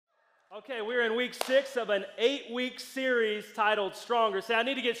Okay, we're in week 6 of an 8-week series titled Stronger. Say, I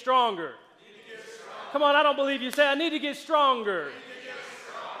need to get stronger. Come on, I don't believe you. Say, I need to get stronger.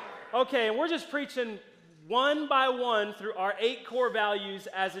 Okay, and we're just preaching one by one through our 8 core values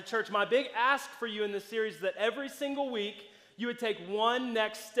as a church. My big ask for you in this series is that every single week you would take one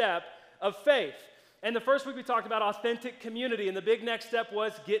next step of faith. And the first week we talked about authentic community, and the big next step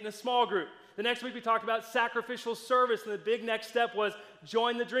was get in a small group. The next week we talked about sacrificial service, and the big next step was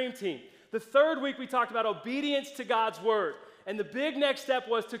join the dream team. The third week we talked about obedience to God's word, and the big next step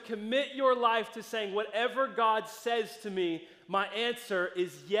was to commit your life to saying, whatever God says to me, my answer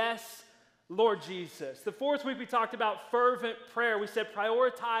is yes, Lord Jesus. The fourth week we talked about fervent prayer. We said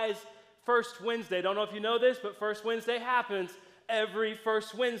prioritize First Wednesday. Don't know if you know this, but First Wednesday happens every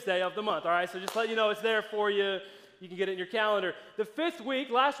first Wednesday of the month, all right? So just let you know it's there for you. You can get it in your calendar. The fifth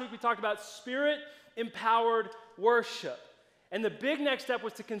week, last week, we talked about spirit-empowered worship. And the big next step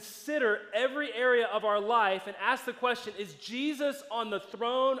was to consider every area of our life and ask the question, is Jesus on the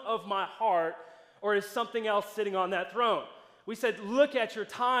throne of my heart, or is something else sitting on that throne? We said, look at your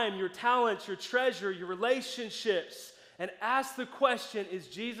time, your talents, your treasure, your relationships, and ask the question, is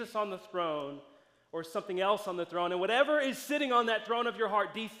Jesus on the throne, or something else on the throne? And whatever is sitting on that throne of your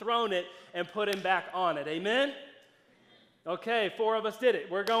heart, dethrone it and put him back on it. Amen? Okay, 4 of us did it.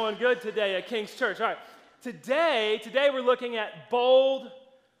 We're going good today at King's Church. All right, today we're looking at bold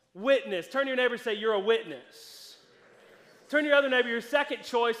witness. Turn to your neighbor and say, you're a witness. Turn to your other neighbor, your second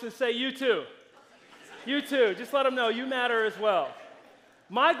choice, and say, you too. You too. Just let them know you matter as well.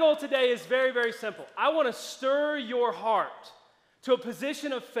 My goal today is very, very simple. I want to stir your heart to a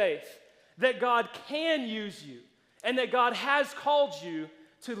position of faith that God can use you and that God has called you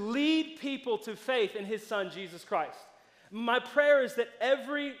to lead people to faith in his son, Jesus Christ. My prayer is that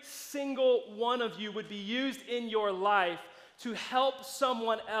every single one of you would be used in your life to help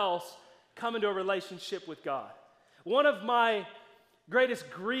someone else come into a relationship with God. One of my greatest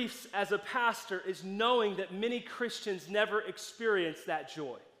griefs as a pastor is knowing that many Christians never experience that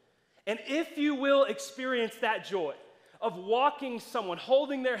joy. And if you will experience that joy of walking someone,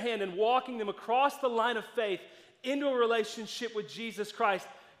 holding their hand and walking them across the line of faith into a relationship with Jesus Christ,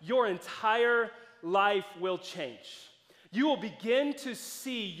 your entire life will change. You will begin to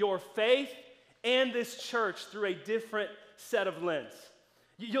see your faith and this church through a different set of lens.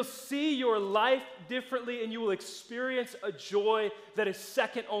 You'll see your life differently, and you will experience a joy that is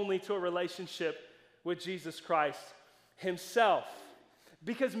second only to a relationship with Jesus Christ himself.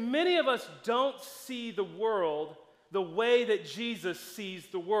 Because many of us don't see the world the way that Jesus sees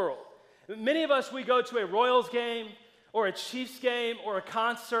the world. Many of us, we go to a Royals game or a Chiefs game or a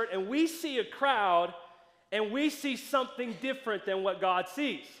concert, and we see a crowd and we see something different than what God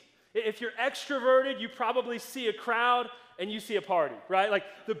sees. If you're extroverted, you probably see a crowd and you see a party, right? Like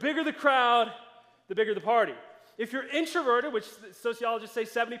the bigger the crowd, the bigger the party. If you're introverted, which sociologists say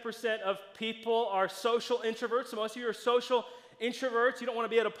 70% of people are social introverts, so most of you are social introverts. You don't want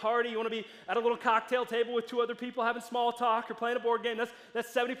to be at a party. You want to be at a little cocktail table with 2 other people having small talk or playing a board game.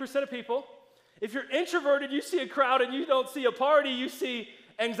 That's 70% of people. If you're introverted, you see a crowd and you don't see a party, you see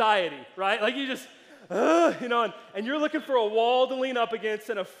anxiety, right? Like you just, and you're looking for a wall to lean up against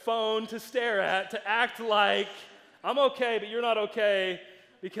and a phone to stare at to act like I'm okay, but you're not okay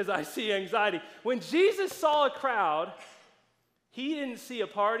because I see anxiety. When Jesus saw a crowd, he didn't see a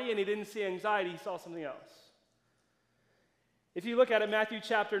party and he didn't see anxiety. He saw something else. If you look at it, Matthew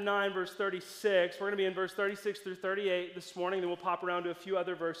chapter 9, verse 36, we're going to be in verse 36 through 38 this morning, then we'll pop around to a few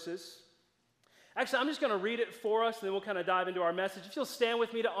other verses. Actually, I'm just going to read it for us, and then we'll kind of dive into our message. If you'll stand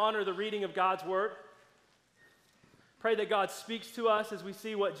with me to honor the reading of God's word. Pray that God speaks to us as we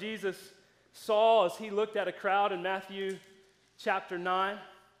see what Jesus saw as he looked at a crowd in Matthew chapter 9.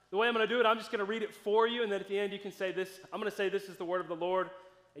 The way I'm going to do it, I'm just going to read it for you, and then at the end you can say this. I'm going to say this is the word of the Lord,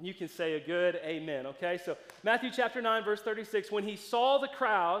 and you can say a good amen, okay? So Matthew chapter 9, verse 36, when he saw the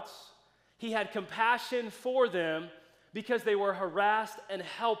crowds, he had compassion for them because they were harassed and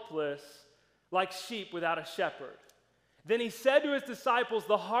helpless like sheep without a shepherd. Then he said to his disciples,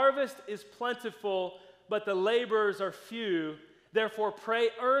 the harvest is plentiful, but the laborers are few. Therefore, pray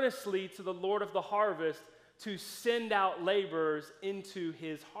earnestly to the Lord of the harvest to send out laborers into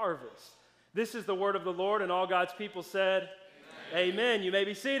his harvest. This is the word of the Lord, and all God's people said, Amen. Amen. You may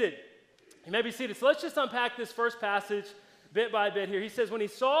be seated. You may be seated. So let's just unpack this first passage bit by bit here. He says, when he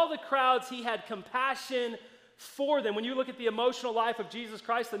saw the crowds, he had compassion for them. When you look at the emotional life of Jesus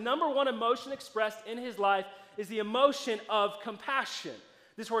Christ, the number one emotion expressed in his life is the emotion of compassion.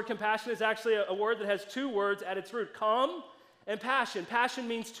 This word compassion is actually a word that has 2 words at its root, com and passion. Passion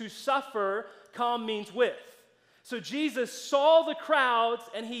means to suffer, com means with. So Jesus saw the crowds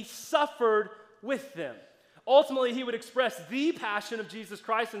and he suffered with them. Ultimately, he would express the passion of Jesus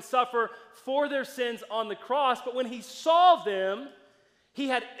Christ and suffer for their sins on the cross. But when he saw them, he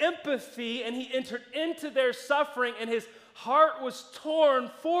had empathy and he entered into their suffering, and his heart was torn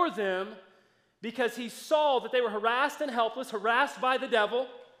for them because he saw that they were harassed and helpless, harassed by the devil,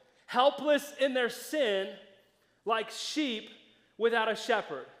 helpless in their sin, like sheep without a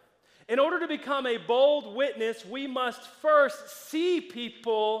shepherd. In order to become a bold witness, we must first see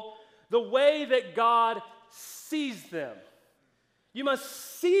people the way that God sees them. You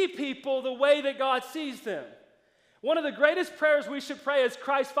must see people the way that God sees them. One of the greatest prayers we should pray as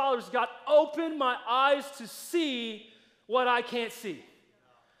Christ followers is, God, open my eyes to see what I can't see.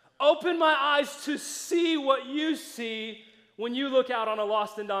 Open my eyes to see what you see when you look out on a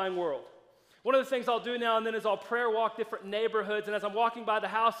lost and dying world. One of the things I'll do now and then is I'll prayer walk different neighborhoods, and as I'm walking by the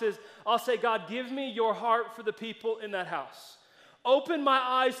houses, I'll say, God, give me your heart for the people in that house. Open my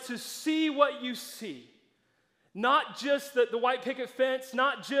eyes to see what you see. Not just the white picket fence,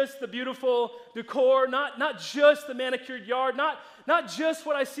 not just the beautiful decor, not just the manicured yard, not just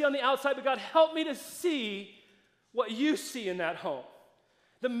what I see on the outside, but God, help me to see what you see in that home.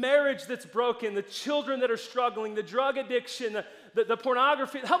 The marriage that's broken, the children that are struggling, the drug addiction, the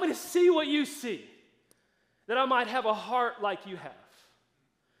pornography. Help me to see what you see, that I might have a heart like you have.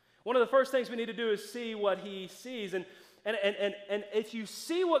 One of the first things we need to do is see what he sees. And if you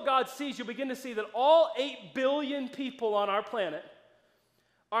see what God sees, you'll begin to see that all 8 billion people on our planet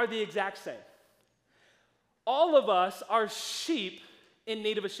are the exact same. All of us are sheep in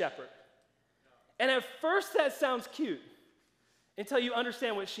need of a shepherd. And at first that sounds cute until you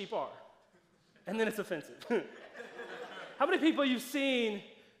understand what sheep are. And then it's offensive. How many people you've seen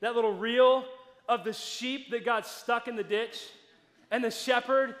that little reel of the sheep that got stuck in the ditch, and the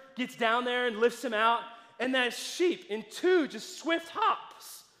shepherd gets down there and lifts him out, and that sheep in 2 just swift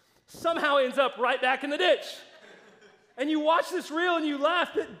hops somehow ends up right back in the ditch. And you watch this reel and you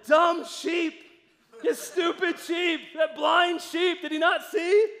laugh, that dumb sheep, his stupid sheep, that blind sheep, did he not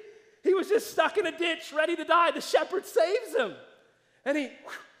see? He was just stuck in a ditch ready to die. The shepherd saves him. And he,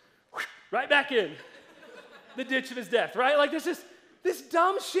 right back in the ditch of his death, right? Like this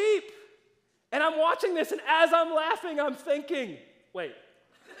dumb sheep. And I'm watching this, and as I'm laughing, I'm thinking, wait.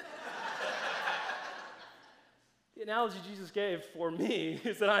 The analogy Jesus gave for me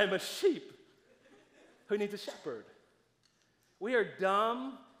is that I am a sheep who needs a shepherd. We are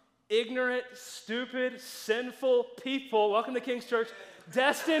dumb, ignorant, stupid, sinful people, welcome to King's Church,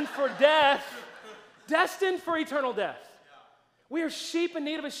 destined for death, destined for eternal death. We are sheep in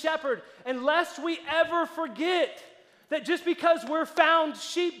need of a shepherd, and lest we ever forget that just because we're found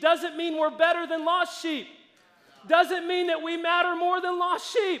sheep doesn't mean we're better than lost sheep. Doesn't mean that we matter more than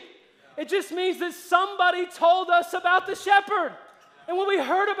lost sheep. It just means that somebody told us about the shepherd. And when we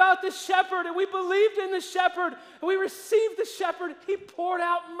heard about the shepherd and we believed in the shepherd and we received the shepherd, he poured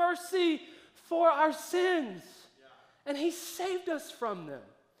out mercy for our sins. And he saved us from them.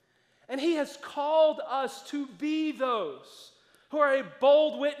 And he has called us to be those who are a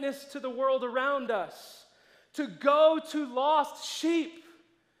bold witness to the world around us, to go to lost sheep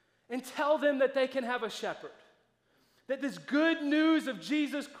and tell them that they can have a shepherd. That this good news of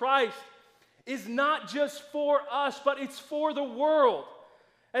Jesus Christ is not just for us, but it's for the world.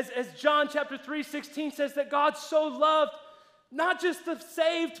 As John chapter 3:16 says, that God so loved not just the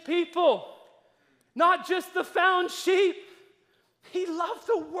saved people, not just the found sheep, he loved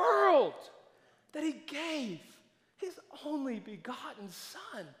the world, that he gave his only begotten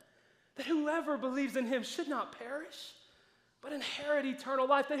Son, that whoever believes in him should not perish, but inherit eternal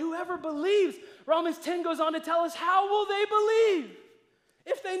life. That whoever believes, Romans 10 goes on to tell us, how will they believe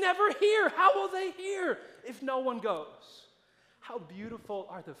if they never hear? How will they hear if no one goes? How beautiful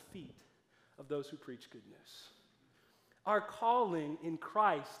are the feet of those who preach good news. Our calling in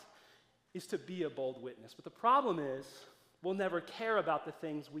Christ is to be a bold witness. But the problem is, we'll never care about the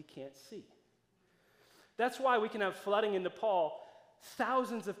things we can't see. That's why we can have flooding in Nepal,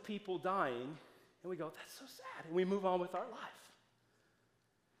 thousands of people dying, and we go, that's so sad, and we move on with our life.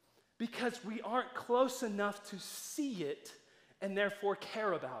 Because we aren't close enough to see it and therefore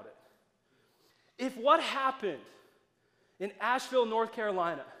care about it. If what happened in Asheville, North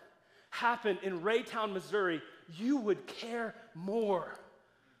Carolina, happened in Raytown, Missouri, you would care more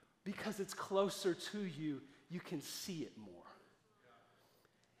because it's closer to you. You can see it more.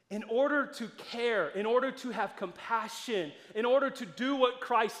 In order to care, in order to have compassion, in order to do what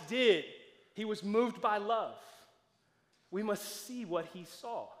Christ did, he was moved by love. We must see what he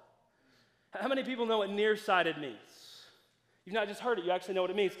saw. How many people know what nearsighted means? You've not just heard it, you actually know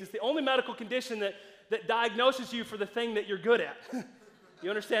what it means. Because the only medical condition that that diagnoses you for the thing that you're good at. You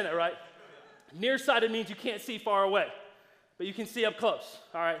understand that, right? Nearsighted means you can't see far away, but you can see up close,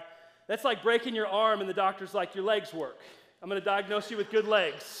 all right? That's like breaking your arm and the doctor's like, your legs work. I'm going to diagnose you with good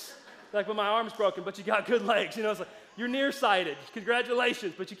legs. Like, well, my arm's broken, but you got good legs. You know, it's like, you're nearsighted.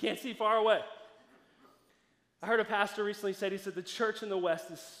 Congratulations, but you can't see far away. I heard a pastor recently say, he said, the church in the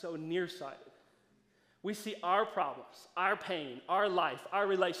West is so nearsighted. We see our problems, our pain, our life, our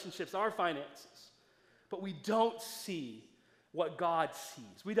relationships, our finances, but we don't see what God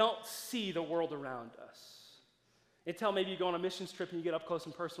sees. We don't see the world around us. Until maybe you go on a missions trip and you get up close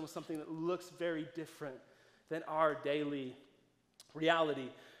and personal with something that looks very different than our daily reality.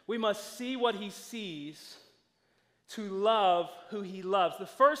 We must see what he sees to love who he loves. The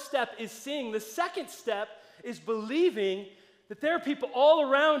first step is seeing. The second step is believing that there are people all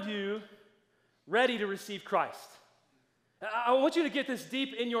around you ready to receive Christ. I want you to get this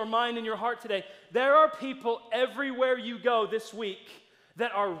deep in your mind and your heart today. There are people everywhere you go this week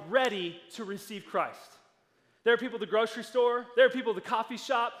that are ready to receive Christ. There are people at the grocery store. There are people at the coffee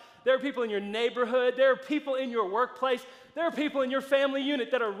shop. There are people in your neighborhood. There are people in your workplace. There are people in your family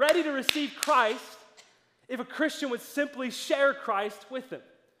unit that are ready to receive Christ if a Christian would simply share Christ with them.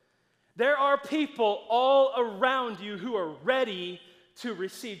 There are people all around you who are ready to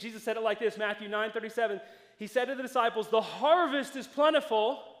receive. Jesus said it like this, Matthew 9:37. He said to the disciples, the harvest is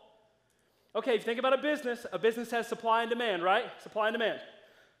plentiful. Okay, if you think about a business has supply and demand, right? Supply and demand.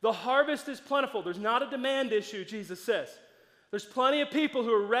 The harvest is plentiful. There's not a demand issue, Jesus says. There's plenty of people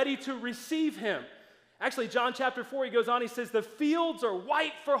who are ready to receive him. Actually, John chapter 4, he goes on, he says, the fields are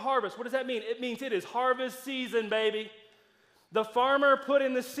white for harvest. What does that mean? It means it is harvest season, baby. The farmer put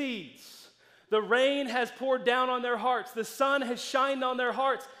in the seeds. The rain has poured down on their hearts. The sun has shined on their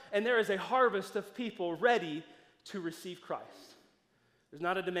hearts. And there is a harvest of people ready to receive Christ. There's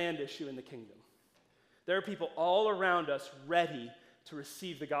not a demand issue in the kingdom. There are people all around us ready to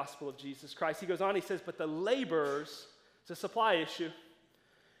receive the gospel of Jesus Christ. He goes on, he says, but the laborers, it's a supply issue.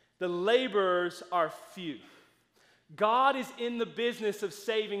 The laborers are few. God is in the business of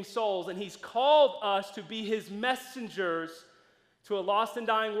saving souls, and he's called us to be his messengers to a lost and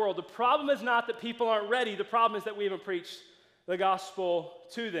dying world. The problem is not that people aren't ready. The problem is that we haven't preached the gospel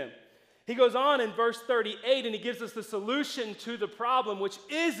to them. He goes on in verse 38, and he gives us the solution to the problem, which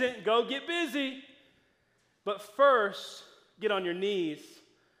isn't go get busy, but first get on your knees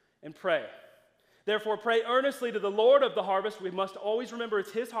and pray. Therefore, pray earnestly to the Lord of the harvest. We must always remember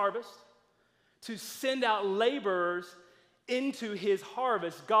it's his harvest, to send out laborers into his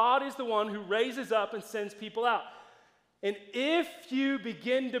harvest. God is the one who raises up and sends people out. And if you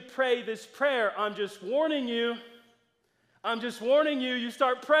begin to pray this prayer, I'm just warning you, you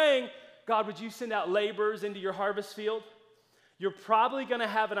start praying, God, would you send out laborers into your harvest field? You're probably going to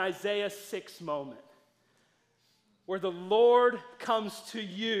have an Isaiah 6 moment where the Lord comes to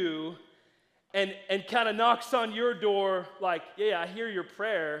you and kind of knocks on your door like, yeah, I hear your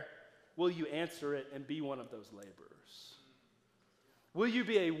prayer. Will you answer it and be one of those laborers? Will you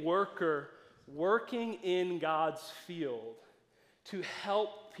be a worker working in God's field to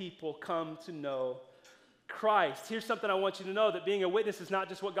help people come to know Christ? Here's something I want you to know, that being a witness is not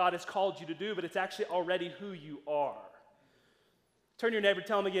just what God has called you to do, but it's actually already who you are. Turn to your neighbor,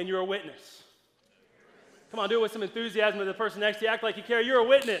 tell him again, you're a witness. Come on, do it with some enthusiasm with the person next to you. Act like you care. You're a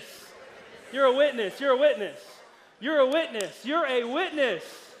witness. You're a witness. You're a witness. You're a witness. You're a witness.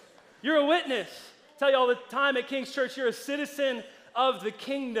 You're a witness. I tell you all the time at King's Church, you're a citizen of the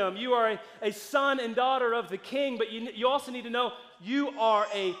kingdom. You are a son and daughter of the king, but you also need to know you are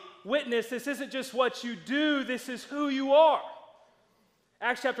a witness. This isn't just what you do, this is who you are.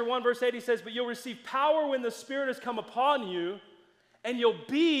 Acts chapter 1, verse 8, he says, but you'll receive power when the Spirit has come upon you, and you'll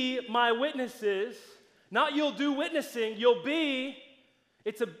be my witnesses. Not you'll do witnessing, you'll be,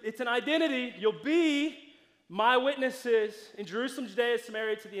 it's an identity, you'll be my witnesses in Jerusalem, Judea,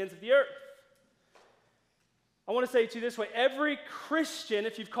 Samaria, to the ends of the earth. I want to say it to you this way, every Christian,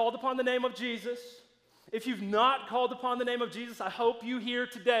 if you've called upon the name of Jesus, if you've not called upon the name of Jesus, I hope you hear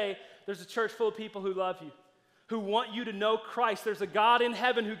today, there's a church full of people who love you, who want you to know Christ. There's a God in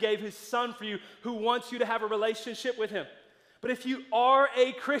heaven who gave his son for you, who wants you to have a relationship with him. But if you are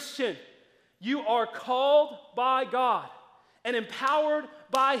a Christian, you are called by God and empowered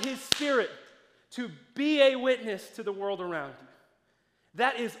by his Spirit to be a witness to the world around you.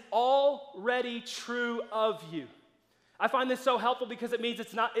 That is already true of you. I find this so helpful because it means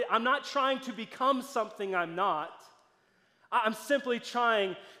I'm not trying to become something I'm not. I'm simply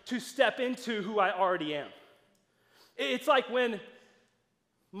trying to step into who I already am. It's like when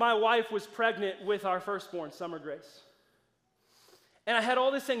my wife was pregnant with our firstborn, Summer Grace. And I had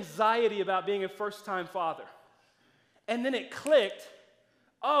all this anxiety about being a first-time father. And then it clicked,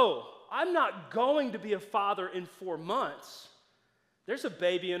 oh, I'm not going to be a father in 4 months. There's a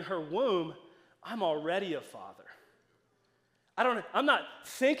baby in her womb. I'm already a father. I'm not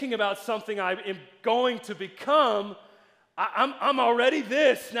thinking about something I am going to become. I'm already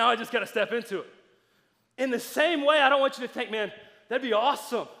this. Now I just got to step into it. In the same way, I don't want you to think, man, that'd be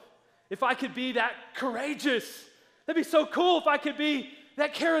awesome if I could be that courageous. That'd be so cool if I could be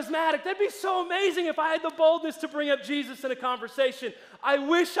that charismatic. That'd be so amazing if I had the boldness to bring up Jesus in a conversation. I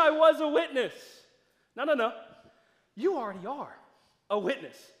wish I was a witness. No. You already are a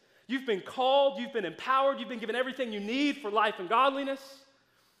witness. You've been called, you've been empowered, you've been given everything you need for life and godliness.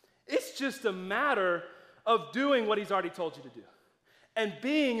 It's just a matter of doing what he's already told you to do and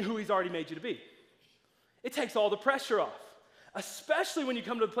being who he's already made you to be. It takes all the pressure off, especially when you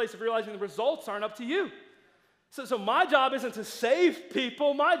come to the place of realizing the results aren't up to you. So my job isn't to save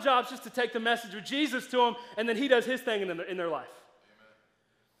people. My job is just to take the message of Jesus to them, and then he does his thing in their life.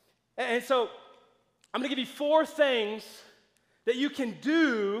 Amen. And so I'm going to give you 4 things that you can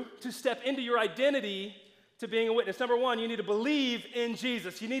do to step into your identity to being a witness. Number 1, you need to believe in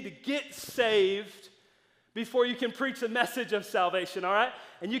Jesus. You need to get saved before you can preach the message of salvation, all right?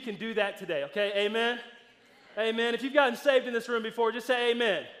 And you can do that today, okay? Amen? Amen. If you've gotten saved in this room before, just say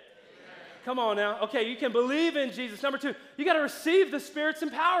amen. Amen. Come on now. Okay, you can believe in Jesus. Number 2, you got to receive the Spirit's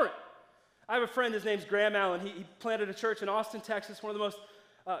empowerment. I have a friend, his name's Graham Allen. He planted a church in Austin, Texas, one of the most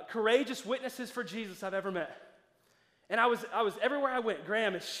courageous witnesses for Jesus I've ever met. And I was everywhere I went,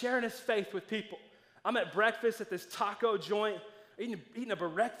 Graham is sharing his faith with people. I'm at breakfast at this taco joint, eating a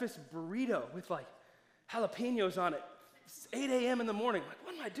breakfast burrito with like jalapenos on it. It's 8 a.m. in the morning. Like,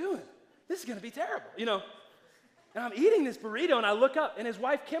 what am I doing? This is going to be terrible, you know. And I'm eating this burrito, and I look up, and his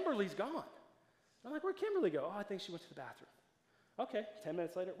wife, Kimberly's gone. I'm like, where'd Kimberly go? Oh, I think she went to the bathroom. Okay, 10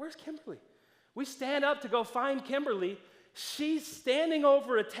 minutes later, where's Kimberly? We stand up to go find Kimberly. She's standing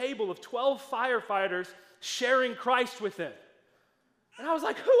over a table of 12 firefighters sharing Christ with them. And I was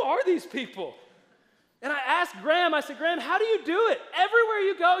like, who are these people? And I asked Graham, I said, Graham, how do you do it? Everywhere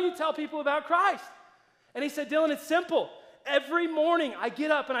you go, you tell people about Christ. And he said, Dillon, it's simple. Every morning I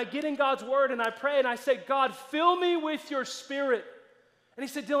get up and I get in God's word and I pray and I say, God, fill me with your Spirit. And he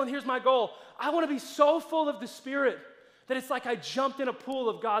said, Dillon, here's my goal. I want to be so full of the Spirit that it's like I jumped in a pool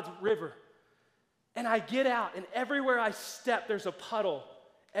of God's river. And I get out and everywhere I step, there's a puddle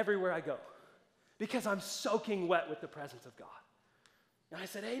everywhere I go because I'm soaking wet with the presence of God. And I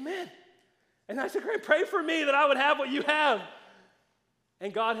said, amen. And I said, Graham, pray for me that I would have what you have.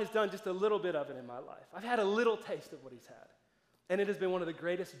 And God has done just a little bit of it in my life. I've had a little taste of what he's had. And it has been one of the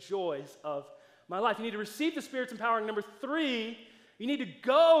greatest joys of my life. You need to receive the Spirit's empowering. Number 3, you need to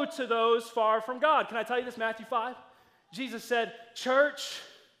go to those far from God. Can I tell you this, Mathew 5? Jesus said, church,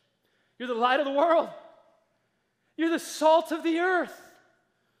 you're the light of the world. You're the salt of the earth.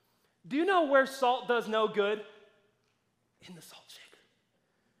 Do you know where salt does no good? In the salt shaker.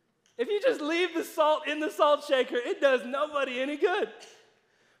 If you just leave the salt in the salt shaker, it does nobody any good.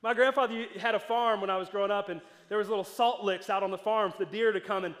 My grandfather had a farm when I was growing up, and there was little salt licks out on the farm for the deer to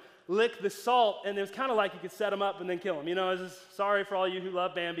come and lick the salt, and it was kind of like you could set them up and then kill them. You know, I was just sorry for all you who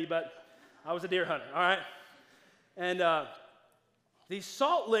love Bambi, but I was a deer hunter, all right? And these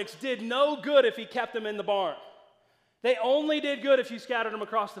salt licks did no good if he kept them in the barn. They only did good if you scattered them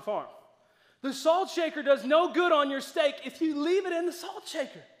across the farm. The salt shaker does no good on your steak if you leave it in the salt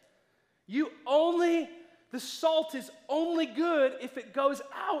shaker. The salt is only good if it goes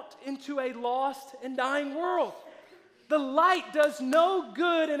out into a lost and dying world. The light does no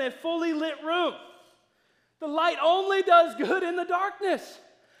good in a fully lit room. The light only does good in the darkness.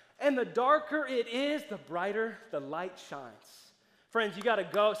 And the darker it is, the brighter the light shines. Friends, you got to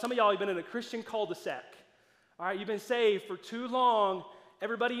go. Some of y'all have been in a Christian cul-de-sac. All right, you've been saved for too long.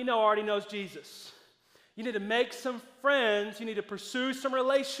 Everybody you know already knows Jesus. You need to make some friends. You need to pursue some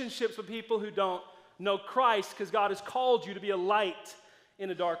relationships with people who don't know Christ, because God has called you to be a light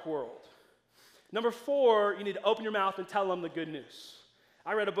in a dark world. Number 4, you need to open your mouth and tell them the good news.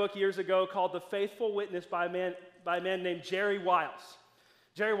 I read a book years ago called The Faithful Witness by a man named Jerry Wiles.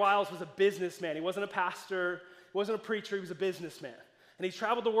 Jerry Wiles was a businessman. He wasn't a pastor. He wasn't a preacher. He was a businessman. And he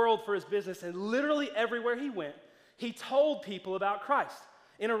traveled the world for his business, and literally everywhere he went, he told people about Christ.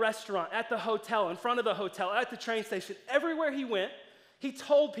 In a restaurant, at the hotel, in front of the hotel, at the train station, everywhere he went, he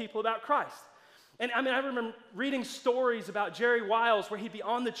told people about Christ. And I remember reading stories about Jerry Wiles where he'd be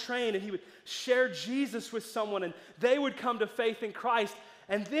on the train and he would share Jesus with someone and they would come to faith in Christ.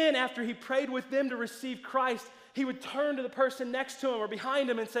 And then after he prayed with them to receive Christ, he would turn to the person next to him or behind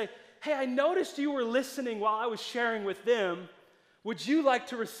him and say, hey, I noticed you were listening while I was sharing with them. Would you like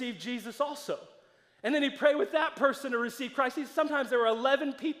to receive Jesus also? And then he'd pray with that person to receive Christ. Sometimes there were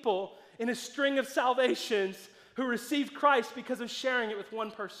 11 people in a string of salvations who received Christ because of sharing it with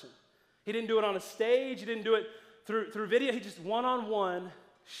one person. He didn't do it on a stage. He didn't do it through video. He just one-on-one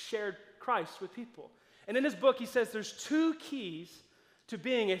shared Christ with people. And in his book, he says there's 2 keys to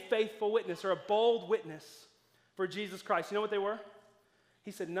being a faithful witness or a bold witness for Jesus Christ. You know what they were?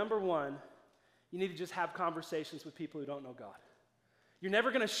 He said, number 1, you need to just have conversations with people who don't know God. You're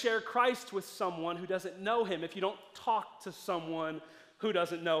never going to share Christ with someone who doesn't know him if you don't talk to someone who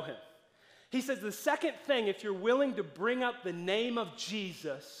doesn't know him. He says the second thing, if you're willing to bring up the name of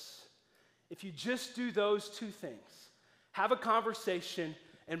Jesus, if you just do those 2 things, have a conversation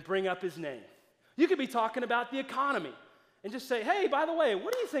and bring up his name. You could be talking about the economy and just say, hey, by the way,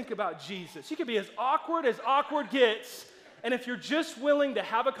 what do you think about Jesus? You could be as awkward gets, and if you're just willing to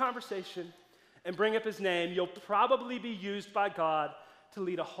have a conversation and bring up his name, you'll probably be used by God to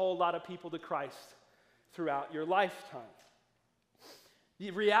lead a whole lot of people to Christ throughout your lifetime.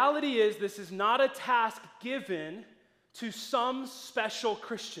 The reality is this is not a task given to some special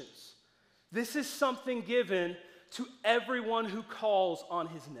Christians. This is something given to everyone who calls on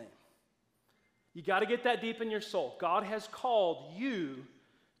his name. You got to get that deep in your soul. God has called you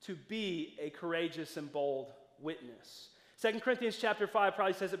to be a courageous and bold witness. 2 Corinthians chapter 5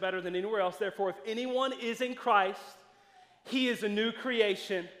 probably says it better than anywhere else. Therefore, if anyone is in Christ, he is a new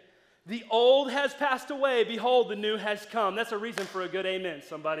creation. The old has passed away. Behold, the new has come. That's a reason for a good amen,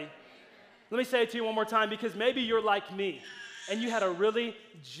 somebody. Let me say it to you one more time, because maybe you're like me, and you had a really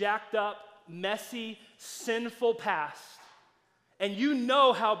jacked up, messy, sinful past, and you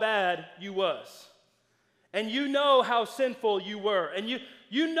know how bad you was, and you know how sinful you were, and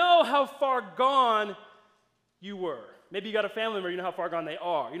you know how far gone you were. Maybe you got a family member, you know how far gone they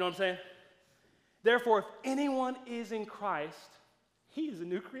are. You know what I'm saying? Therefore, if anyone is in Christ, he is a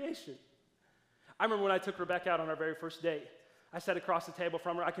new creation. I remember when I took Rebecca out on our very first date. I sat across the table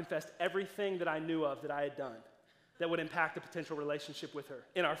from her. I confessed everything that I knew of that I had done that would impact a potential relationship with her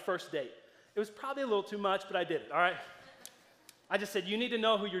in our first date. It was probably a little too much, but I did it, all right? I just said, you need to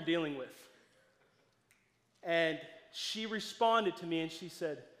know who you're dealing with. And she responded to me and she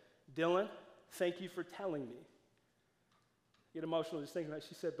said, Dillon, thank you for telling me. Get emotional just thinking about it.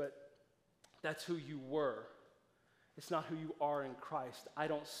 She said, but that's who you were. It's not who you are in Christ. I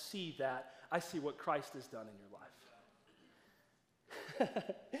don't see that. I see what Christ has done in your life.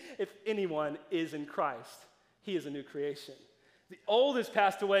 If anyone is in Christ, he is a new creation. The old has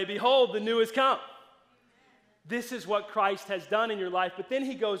passed away. Behold, the new has come. This is what Christ has done in your life. But then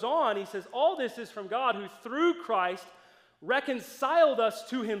he goes on. He says, all this is from God who through Christ reconciled us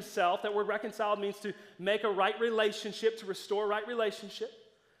to himself. That word reconciled means to make a right relationship, to restore a right relationship.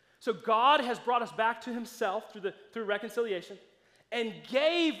 So God has brought us back to himself through reconciliation and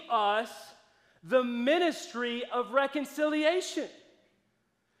gave us the ministry of reconciliation.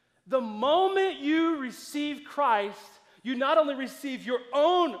 The moment you receive Christ, you not only receive your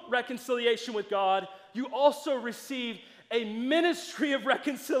own reconciliation with God, you also receive a ministry of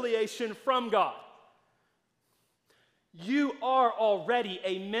reconciliation from God. You are already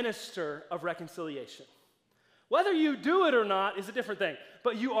a minister of reconciliation. Whether you do it or not is a different thing,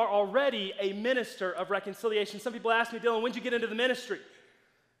 but you are already a minister of reconciliation. Some people ask me, Dillon, when did you get into the ministry?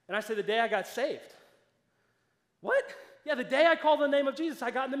 And I say, the day I got saved. What? Yeah, the day I called on the name of Jesus,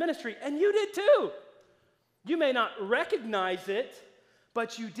 I got in the ministry, and you did too. You may not recognize it,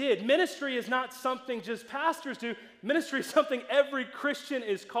 but you did. Ministry is not something just pastors do. Ministry is something every Christian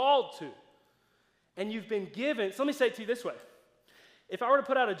is called to. And you've been given, so let me say it to you this way. If I were to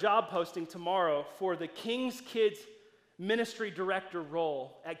put out a job posting tomorrow for the King's Kids ministry director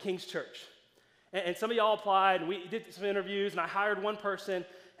role at King's Church, and some of y'all applied, and we did some interviews, and I hired one person,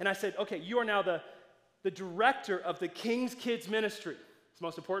 and I said, okay, you are now the director of the King's Kids ministry. It's the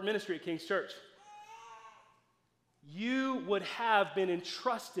most important ministry at King's Church. You would have been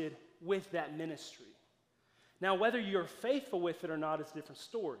entrusted with that ministry. Now, whether you're faithful with it or not is a different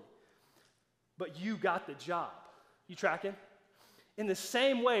story, but you got the job. You tracking? In the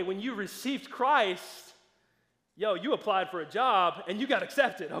same way, when you received Christ, you applied for a job and you got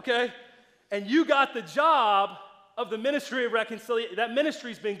accepted, okay? And you got the job of the ministry of reconciliation. That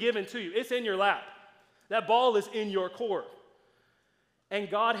ministry's been given to you. It's in your lap. That ball is in your court. And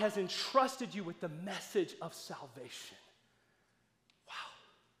God has entrusted you with the message of salvation. Wow.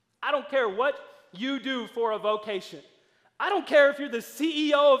 I don't care what you do for a vocation. I don't care if you're the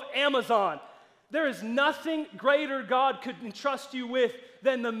CEO of Amazon. There is nothing greater God could entrust you with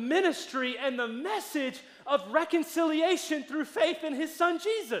than the ministry and the message of reconciliation through faith in his son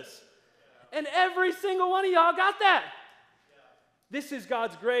Jesus. And every single one of y'all got that. This is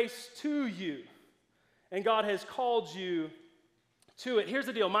God's grace to you, and God has called you to it. Here's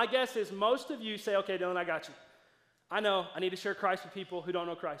the deal. My guess is most of you say, okay, Dillon, I got you. I know I need to share Christ with people who don't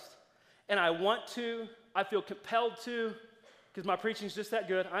know Christ. And I want to, I feel compelled to, because my preaching's just that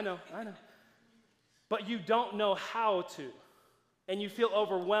good. I know. But you don't know how to. And you feel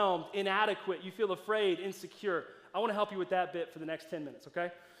overwhelmed, inadequate. You feel afraid, insecure. I want to help you with that bit for the next 10 minutes,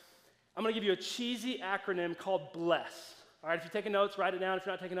 okay? I'm going to give you a cheesy acronym called BLESS. All right, if you're taking notes, write it down. If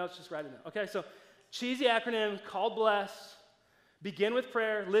you're not taking notes, just write it down. Okay, so cheesy acronym called BLESS. Begin with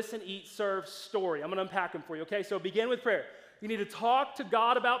prayer, listen, eat, serve, story. I'm going to unpack them for you, okay? So begin with prayer. You need to talk to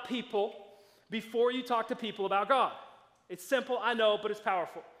God about people before you talk to people about God. It's simple, I know, but it's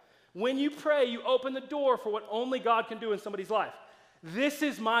powerful. When you pray, you open the door for what only God can do in somebody's life. This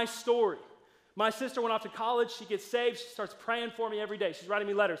is my story. My sister went off to college. She gets saved. She starts praying for me every day. She's writing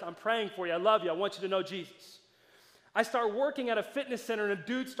me letters. I'm praying for you. I love you. I want you to know Jesus. I start working at a fitness center, and a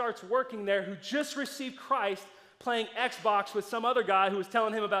dude starts working there who just received Christ playing Xbox with some other guy who was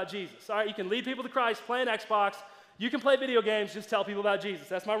telling him about Jesus. All right, you can lead people to Christ playing Xbox. You can play video games, just tell people about Jesus.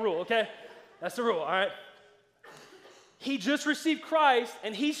 That's my rule, okay? That's the rule, all right? He just received Christ,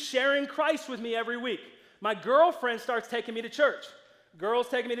 and he's sharing Christ with me every week. My girlfriend starts taking me to church. Girls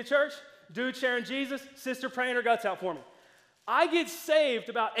taking me to church, dude sharing Jesus, sister praying her guts out for me. I get saved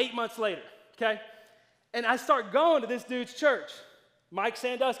about 8 months later, okay? And I start going to this dude's church. Mike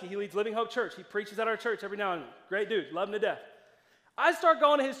Sandusky, he leads Living Hope Church. He preaches at our church every now and then. Great dude, love him to death. I start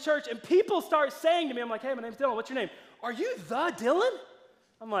going to his church, and people start saying to me, I'm like, hey, my name's Dillon. What's your name? Are you the Dillon?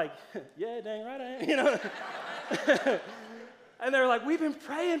 I'm like, yeah, dang right I am, you know. And they're like, we've been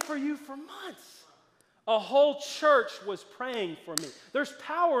praying for you for months. A whole church was praying for me. There's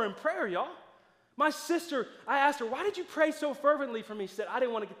power in prayer, y'all. My sister, I asked her, why did you pray so fervently for me? She said, I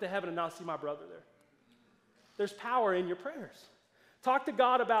didn't want to get to heaven and not see my brother there. There's power in your prayers. Talk to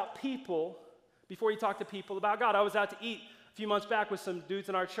God about people before you talk to people about God. I was out to eat a few months back with some dudes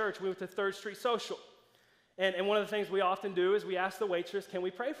in our church. We went to 3rd Street Social. And one of the things we often do is we ask the waitress, can we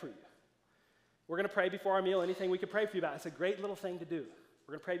pray for you? We're going to pray before our meal, anything we can pray for you about. It's a great little thing to do.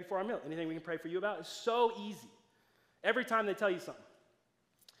 We're going to pray before our meal. Anything we can pray for you about? It's so easy. Every time they tell you something.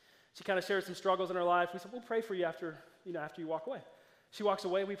 She kind of shares some struggles in her life. We said, we'll pray for you after you walk away. She walks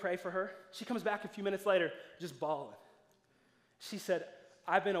away, we pray for her. She comes back a few minutes later, just bawling. She said,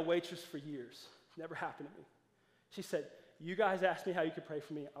 I've been a waitress for years. Never happened to me. She said, you guys asked me how you could pray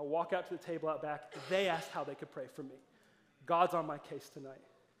for me. I walk out to the table out back. They asked how they could pray for me. God's on my case tonight.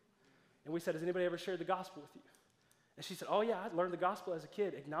 And we said, has anybody ever shared the gospel with you? And she said, oh yeah, I learned the gospel as a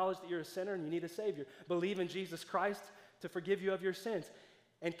kid. Acknowledge that you're a sinner and you need a Savior. Believe in Jesus Christ to forgive you of your sins.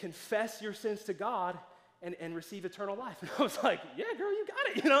 And confess your sins to God and receive eternal life. And I was like, yeah, girl, you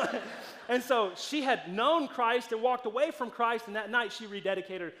got it, you know. And so she had known Christ and walked away from Christ, and that night she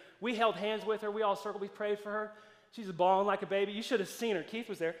rededicated. We held hands with her. We all circled. We prayed for her. She's bawling like a baby. You should have seen her. Keith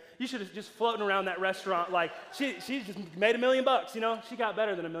was there. You should have just floating around that restaurant like she just made $1 million, you know. She got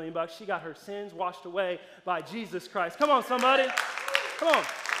better than $1 million. She got her sins washed away by Jesus Christ. Come on, somebody. Come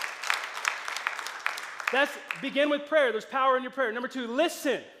on. Begin with prayer. There's power in your prayer. Number 2,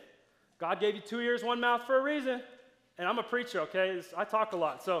 listen. God gave you 2 ears, 1 mouth for a reason. And I'm a preacher, okay? I talk a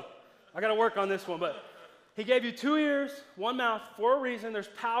lot, so I got to work on this one. But he gave you 2 ears, 1 mouth for a reason. There's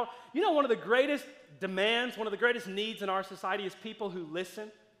power. You know, one of the greatest demands, one of the greatest needs in our society is people who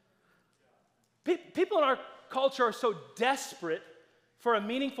listen. People in our culture are so desperate for a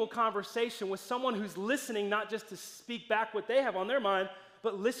meaningful conversation with someone who's listening, not just to speak back what they have on their mind,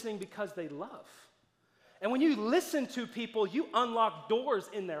 but listening because they love. And when you listen to people, you unlock doors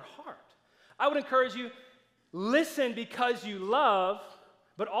in their heart. I would encourage you, listen because you love,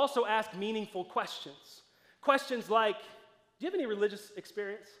 but also ask meaningful questions. Questions like, do you have any religious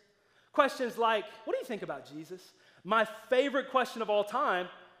experience? Questions like, what do you think about Jesus? My favorite question of all time,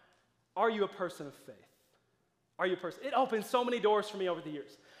 are you a person of faith? Are you a person? It opened so many doors for me over the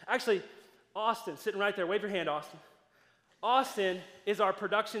years. Actually, Austin, sitting right there, wave your hand, Austin. Austin is our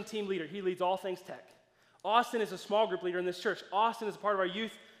production team leader. He leads all things tech. Austin is a small group leader in this church. Austin is a part of our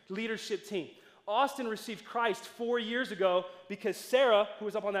youth leadership team. Austin received Christ 4 years ago because Sarah, who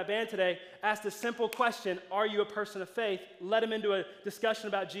was up on that band today, asked a simple question, are you a person of faith? Led him into a discussion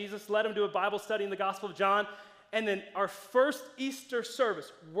about Jesus, led him to a Bible study in the Gospel of John, and then our first Easter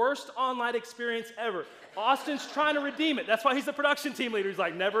service, worst online experience ever. Austin's trying to redeem it. That's why he's the production team leader. He's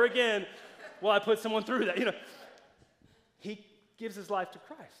like, never again will I put someone through that. You know, he gives his life to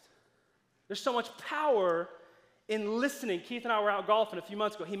Christ. There's so much power in listening. Keith and I were out golfing a few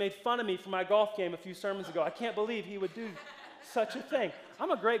months ago. He made fun of me for my golf game a few sermons ago. I can't believe he would do such a thing.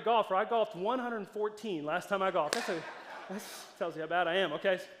 I'm a great golfer. I golfed 114 last time I golfed. That tells you how bad I am,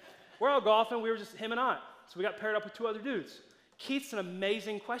 okay? So we're all golfing. We were just him and I. So we got paired up with two other dudes. Keith's an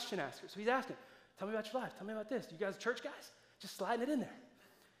amazing question asker. So he's asking, tell me about your life. Tell me about this. You guys church guys? Just sliding it in there.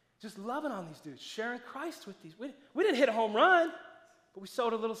 Just loving on these dudes, sharing Christ with these. We didn't hit a home run, but we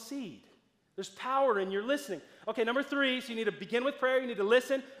sowed a little seed. There's power in your listening. Okay, number 3, so you need to begin with prayer. You need to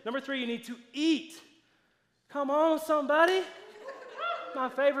listen. Number 3, you need to eat. Come on, somebody. My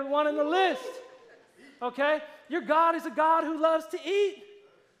favorite one in the list. Okay? Your God is a God who loves to eat.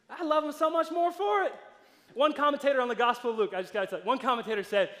 I love him so much more for it. One commentator on the Gospel of Luke, I just got to tell you, one commentator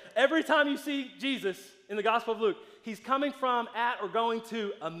said, every time you see Jesus in the Gospel of Luke, he's coming from, at, or going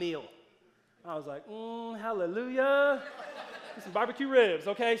to a meal. I was like, hallelujah. Get some barbecue ribs,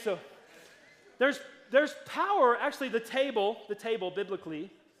 okay? So there's power. Actually, the table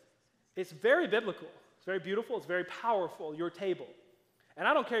biblically, it's very biblical. It's very beautiful. It's very powerful, your table. And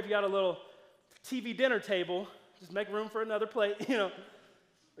I don't care if you got a little TV dinner table, just make room for another plate, or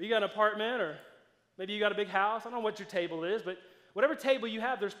you got an apartment, or maybe you got a big house. I don't know what your table is, but whatever table you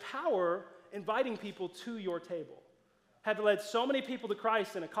have, there's power inviting people to your table. Have led so many people to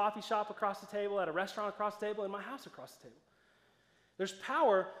Christ in a coffee shop across the table, at a restaurant across the table, in my house across the table. There's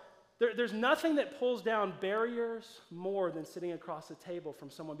power. There's nothing that pulls down barriers more than sitting across the table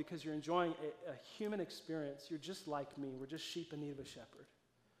from someone because you're enjoying a human experience. You're just like me. We're just sheep in need of a shepherd.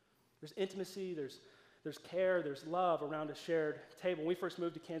 There's intimacy, there's care, there's love around a shared table. When we first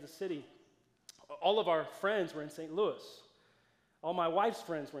moved to Kansas City, all of our friends were in St. Louis. All my wife's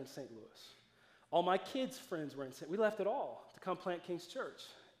friends were in St. Louis. All my kids' friends were in St. Louis. We left it all to come plant King's Church.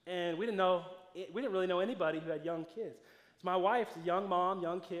 And we didn't really know anybody who had young kids. So my wife's a young mom,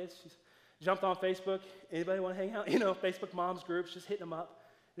 young kids. She's jumped on Facebook. Anybody want to hang out? Facebook moms groups, just hitting them up.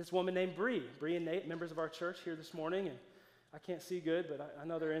 This woman named Bree and Nate, members of our church here this morning. And I can't see good, but I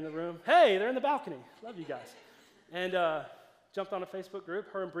know they're in the room. Hey, they're in the balcony. Love you guys. And jumped on a Facebook group.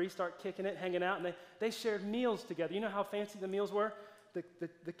 Her and Bree start kicking it, hanging out, and they shared meals together. You know how fancy the meals were?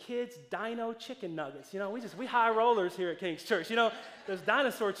 The kids' dino chicken nuggets. We high rollers here at King's Church. Those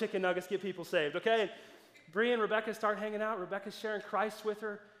dinosaur chicken nuggets get people saved, okay? And Bree and Rebecca start hanging out. Rebecca's sharing Christ with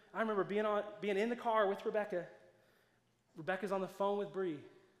her. I remember being in the car with Rebecca. Rebecca's on the phone with Bree.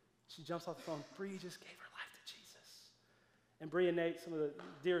 She jumps off the phone. Bree just gave her life to Jesus. And Bree and Nate, some of the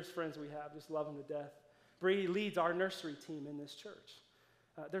dearest friends we have, just love them to death. Bree leads our nursery team in this church.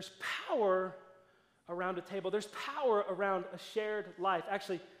 There's power around a table. There's power around a shared life.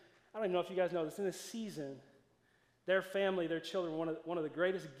 Actually, I don't even know if you guys know this. In this season, their family, their children, one of the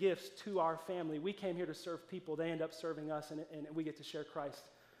greatest gifts to our family. We came here to serve people. They end up serving us, and we get to share Christ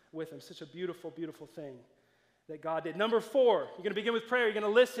with them. Such a beautiful, beautiful thing that God did. Number 4, you're going to begin with prayer. You're going to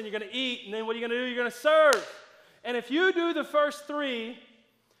listen. You're going to eat. And then what are you going to do? You're going to serve. And if you do the first 3,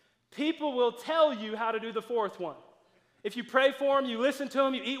 people will tell you how to do the 4th one. If you pray for them, you listen to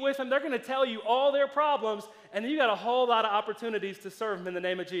them, you eat with them, they're going to tell you all their problems, and then you got a whole lot of opportunities to serve them in the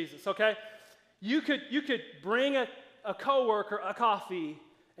name of Jesus, okay? You could bring a coworker a coffee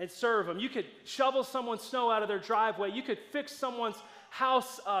and serve them. You could shovel someone's snow out of their driveway. You could fix someone's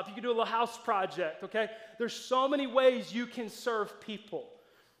house up. You could do a little house project, okay? There's so many ways you can serve people.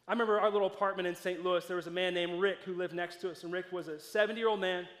 I remember our little apartment in St. Louis, there was a man named Rick who lived next to us, and Rick was a 70-year-old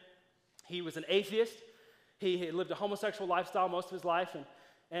man. He was an atheist. He lived a homosexual lifestyle most of his life,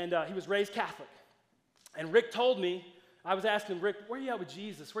 and he was raised Catholic. And Rick told me, I was asking him, Rick, where are you at with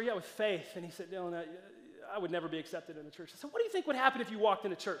Jesus? Where are you at with faith? And he said, Dillon, I would never be accepted in the church. I said, what do you think would happen if you walked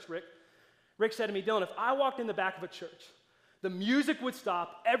into church, Rick? Rick said to me, Dillon, if I walked in the back of a church, the music would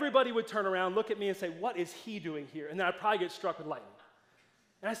stop, everybody would turn around, look at me and say, what is he doing here? And then I'd probably get struck with lightning.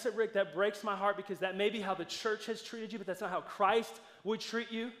 And I said, Rick, that breaks my heart because that may be how the church has treated you, but that's not how Christ would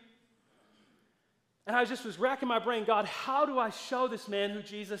treat you. And I was racking my brain, God, how do I show this man who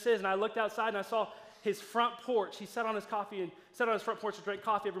Jesus is? And I looked outside and I saw his front porch. He sat on his front porch to drink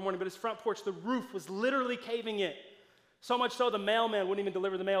coffee every morning, but his front porch, the roof was literally caving in. So much so the mailman wouldn't even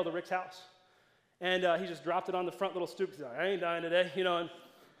deliver the mail to Rick's house. And he just dropped it on the front little stoop. He's like, I ain't dying today,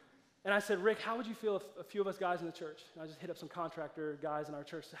 And I said, Rick, how would you feel if a few of us guys in the church, and I just hit up some contractor guys in our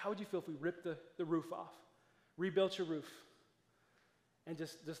church, said, how would you feel if we ripped the roof off, rebuilt your roof, and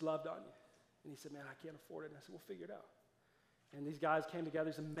just loved on you? And he said, man, I can't afford it. And I said, we'll figure it out. And these guys came together,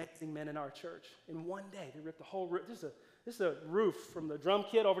 these amazing men in our church. In one day, they ripped the whole roof. This is a roof from the drum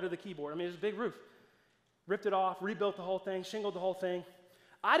kit over to the keyboard. I mean, it's a big roof. Ripped it off, rebuilt the whole thing, shingled the whole thing.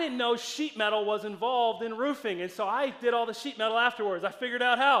 I didn't know sheet metal was involved in roofing, and so I did all the sheet metal afterwards. I figured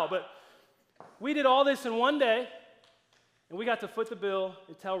out how, but we did all this in one day, and we got to foot the bill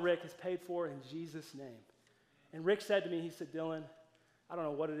and tell Rick it's paid for in Jesus' name. And Rick said to me, he said, Dillon, I don't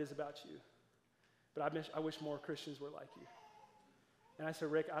know what it is about you, but I wish more Christians were like you. And I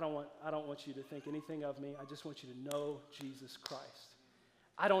said, Rick, I don't want you to think anything of me. I just want you to know Jesus Christ.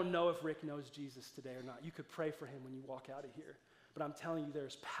 I don't know if Rick knows Jesus today or not. You could pray for him when you walk out of here. But I'm telling you,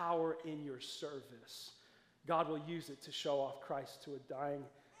 there's power in your service. God will use it to show off Christ to a dying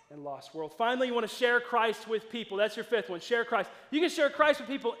and lost world. Finally, you want to share Christ with people. That's your fifth one, share Christ. You can share Christ with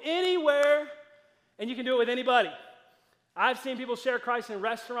people anywhere, and you can do it with anybody. I've seen people share Christ in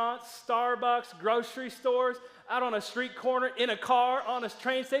restaurants, Starbucks, grocery stores, out on a street corner, in a car, on a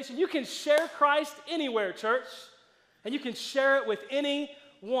train station. You can share Christ anywhere, church, and you can share it with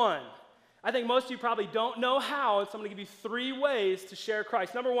anyone. I think most of you probably don't know how, and so I'm going to give you 3 ways to share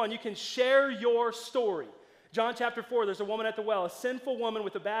Christ. Number 1, you can share your story. John chapter 4, there's a woman at the well, a sinful woman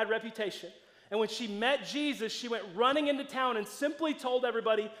with a bad reputation. And when she met Jesus, she went running into town and simply told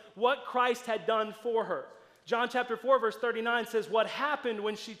everybody what Christ had done for her. John chapter 4, verse 39 says what happened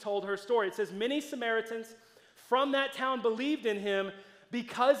when she told her story. It says, many Samaritans from that town believed in him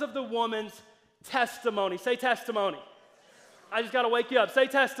because of the woman's testimony. Say testimony. I just got to wake you up. Say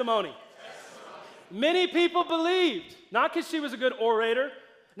testimony. Many people believed, not because she was a good orator,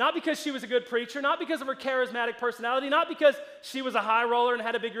 not because she was a good preacher, not because of her charismatic personality, not because she was a high roller and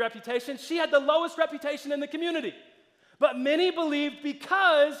had a big reputation. She had the lowest reputation in the community. But many believed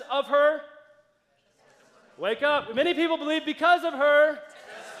because of her, wake up, many people believed because of her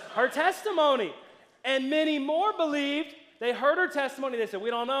testimony. And many more believed, they heard her testimony, they said, we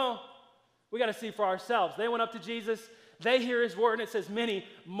don't know, we got to see for ourselves. They went up to Jesus, they hear his word, and it says many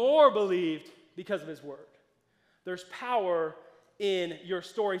more believed because of his word. There's power in your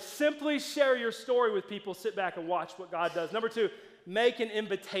story. Simply share your story with people. Sit back and watch what God does. Number 2, make an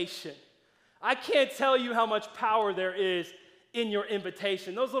invitation. I can't tell you how much power there is in your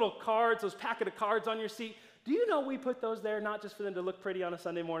invitation. Those little cards, those packet of cards on your seat, do you know we put those there not just for them to look pretty on a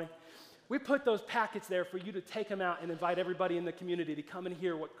Sunday morning? We put those packets there for you to take them out and invite everybody in the community to come and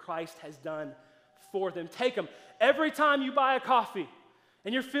hear what Christ has done for them. Take them. Every time you buy a coffee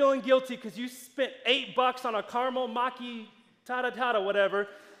and you're feeling guilty because you spent $8 on a caramel maki tada, whatever,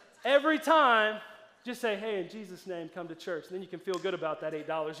 every time, just say, hey, in Jesus' name, come to church. And then you can feel good about that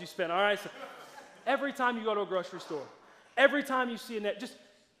 $8 you spent, all right? So every time you go to a grocery store, every time you see a net, just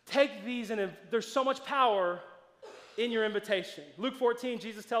take these, and there's so much power in your invitation. Luke 14,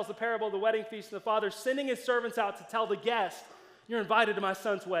 Jesus tells the parable of the wedding feast, and the father sending his servants out to tell the guest, you're invited to my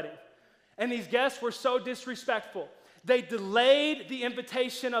son's wedding. And these guests were so disrespectful. They delayed the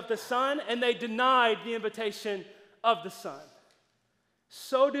invitation of the son, and they denied the invitation of the son.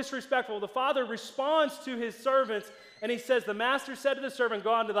 So disrespectful. The father responds to his servants, and he says, the master said to the servant,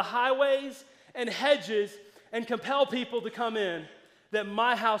 go out to the highways and hedges and compel people to come in, that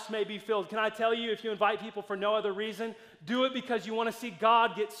my house may be filled. Can I tell you, if you invite people for no other reason, do it because you want to see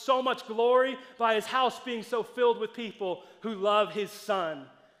God get so much glory by his house being so filled with people who love his son.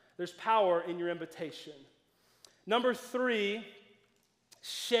 There's power in your invitation. Number 3,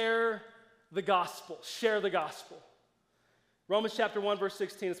 share the gospel. Share the gospel. Romans chapter 1, verse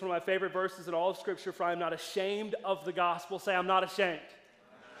 16, it's one of my favorite verses in all of Scripture, for I am not ashamed of the gospel. Say, I'm not ashamed.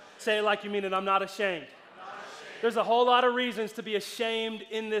 Say it like you mean it, I'm not ashamed. There's a whole lot of reasons to be ashamed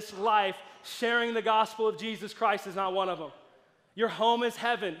in this life. Sharing the gospel of Jesus Christ is not one of them. Your home is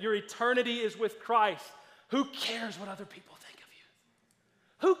heaven. Your eternity is with Christ. Who cares what other people think of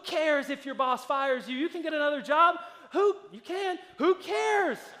you? Who cares if your boss fires you? You can get another job. You can. Who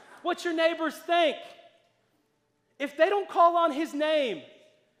cares what your neighbors think? If they don't call on his name,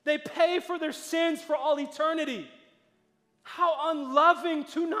 they pay for their sins for all eternity. How unloving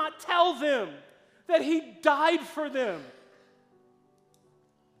to not tell them that he died for them.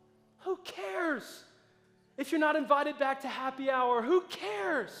 Who cares if you're not invited back to happy hour? Who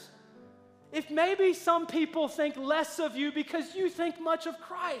cares if maybe some people think less of you because you think much of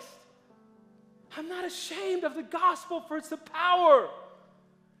Christ? I'm not ashamed of the gospel, for it's the power.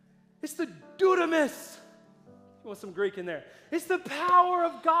 It's the dunamis. You want some Greek in there? It's the power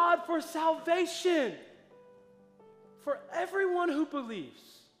of God for salvation for everyone who believes.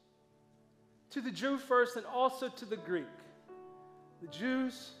 To the Jew first, and also to the Greek. The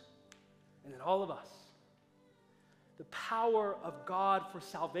Jews, and then all of us. The power of God for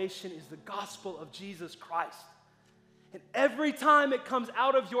salvation is the gospel of Jesus Christ. And every time it comes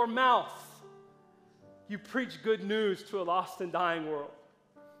out of your mouth, you preach good news to a lost and dying world.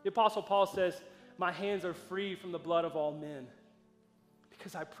 The Apostle Paul says, my hands are free from the blood of all men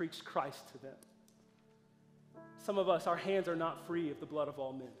because I preached Christ to them. Some of us, our hands are not free of the blood of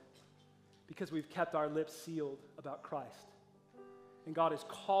all men because we've kept our lips sealed about Christ. And God is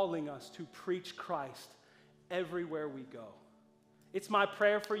calling us to preach Christ everywhere we go. It's my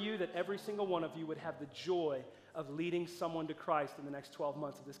prayer for you that every single one of you would have the joy of leading someone to Christ in the next 12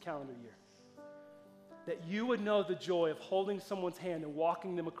 months of this calendar year. That you would know the joy of holding someone's hand and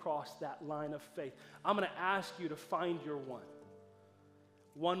walking them across that line of faith. I'm going to ask you to find your one.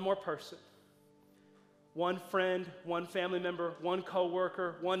 One more person. One friend, one family member, one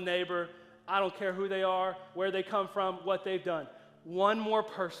coworker, one neighbor. I don't care who they are, where they come from, what they've done. One more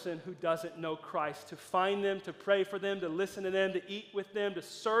person who doesn't know Christ, to find them, to pray for them, to listen to them, to eat with them, to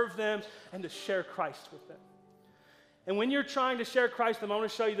serve them, and to share Christ with them. And when you're trying to share Christ with them, I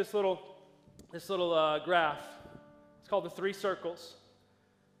want to show you this little graph. It's called the 3 circles.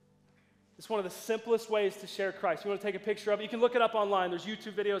 It's one of the simplest ways to share Christ. You want to take a picture of it? You can look it up online. There's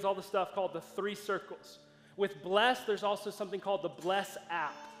YouTube videos, all the stuff called the 3 circles. With Bless, there's also something called the Bless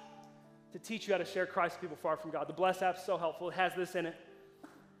app to teach you how to share Christ with people far from God. The Bless app is so helpful. It has this in it.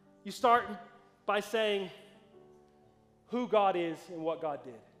 You start by saying who God is and what God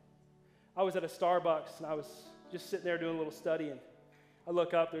did. I was at a Starbucks, and I was just sitting there doing a little study, and I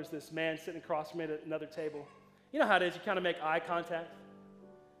look up, there's this man sitting across from me at another table. You know how it is, you kind of make eye contact.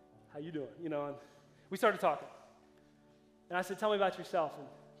 How you doing? And we started talking. And I said, tell me about yourself, and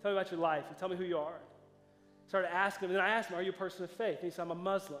tell me about your life, and tell me who you are. I started asking him, and then I asked him, are you a person of faith? And he said, I'm a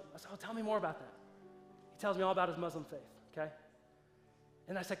Muslim. I said, oh, tell me more about that. He tells me all about his Muslim faith, okay?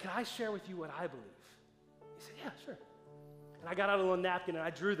 And I said, can I share with you what I believe? He said, yeah, sure. And I got out a little napkin, and I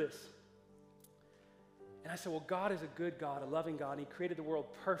drew this. And I said, well, God is a good God, a loving God, and he created the world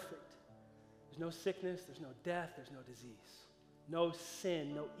perfect. There's no sickness, there's no death, there's no disease, no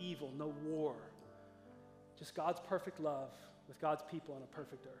sin, no evil, no war. Just God's perfect love with God's people on a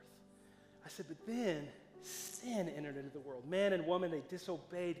perfect earth. I said, but then sin entered into the world. Man and woman, they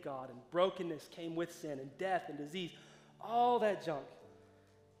disobeyed God, and brokenness came with sin, and death and disease. All that junk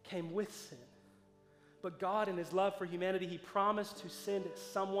came with sin. But God, in his love for humanity, he promised to send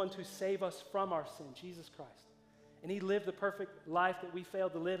someone to save us from our sin, Jesus Christ. And he lived the perfect life that we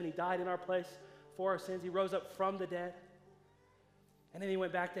failed to live, and he died in our place for our sins. He rose up from the dead. And then he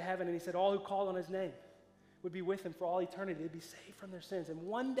went back to heaven, and he said all who call on his name would be with him for all eternity. They'd be saved from their sins. And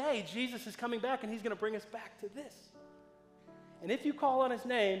one day, Jesus is coming back, and he's going to bring us back to this. And if you call on his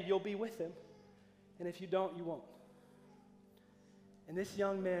name, you'll be with him. And if you don't, you won't. And this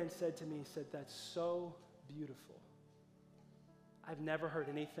young man said to me, he said, that's so beautiful. I've never heard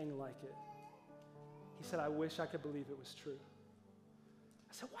anything like it. He said, I wish I could believe it was true.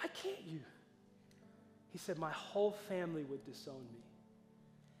 I said, why can't you? He said, my whole family would disown me.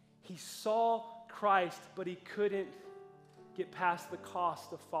 He saw Christ, but he couldn't get past the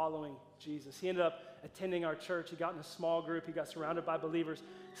cost of following Jesus. He ended up attending our church. He got in a small group. He got surrounded by believers.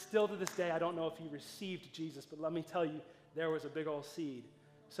 Still to this day, I don't know if he received Jesus, but let me tell you, there was a big old seed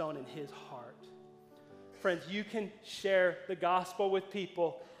sown in his heart. Friends, you can share the gospel with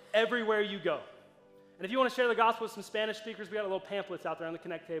people everywhere you go. And if you want to share the gospel with some Spanish speakers, we got little pamphlets out there on the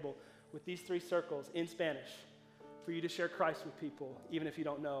Connect table with these 3 circles in Spanish for you to share Christ with people, even if you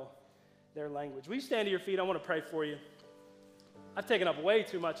don't know their language. Will you stand to your feet? I want to pray for you. I've taken up way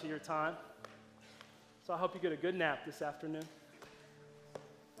too much of your time, so I hope you get a good nap this afternoon.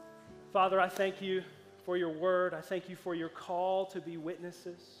 Father, I thank you for your word. I thank you for your call to be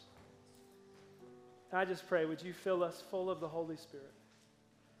witnesses. I just pray, would you fill us full of the Holy Spirit?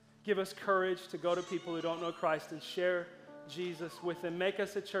 Give us courage to go to people who don't know Christ and share Jesus with them. Make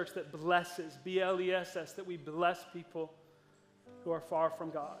us a church that blesses, B-L-E-S-S, that we bless people who are far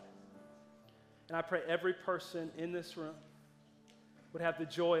from God. And I pray every person in this room would have the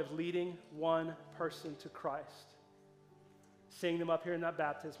joy of leading one person to Christ, seeing them up here in that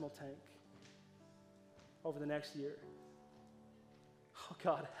baptismal tank over the next year. Oh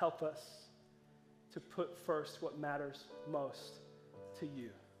God, help us to put first what matters most to you,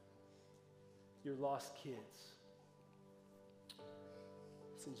 your lost kids.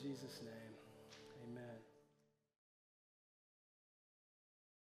 It's in Jesus' name.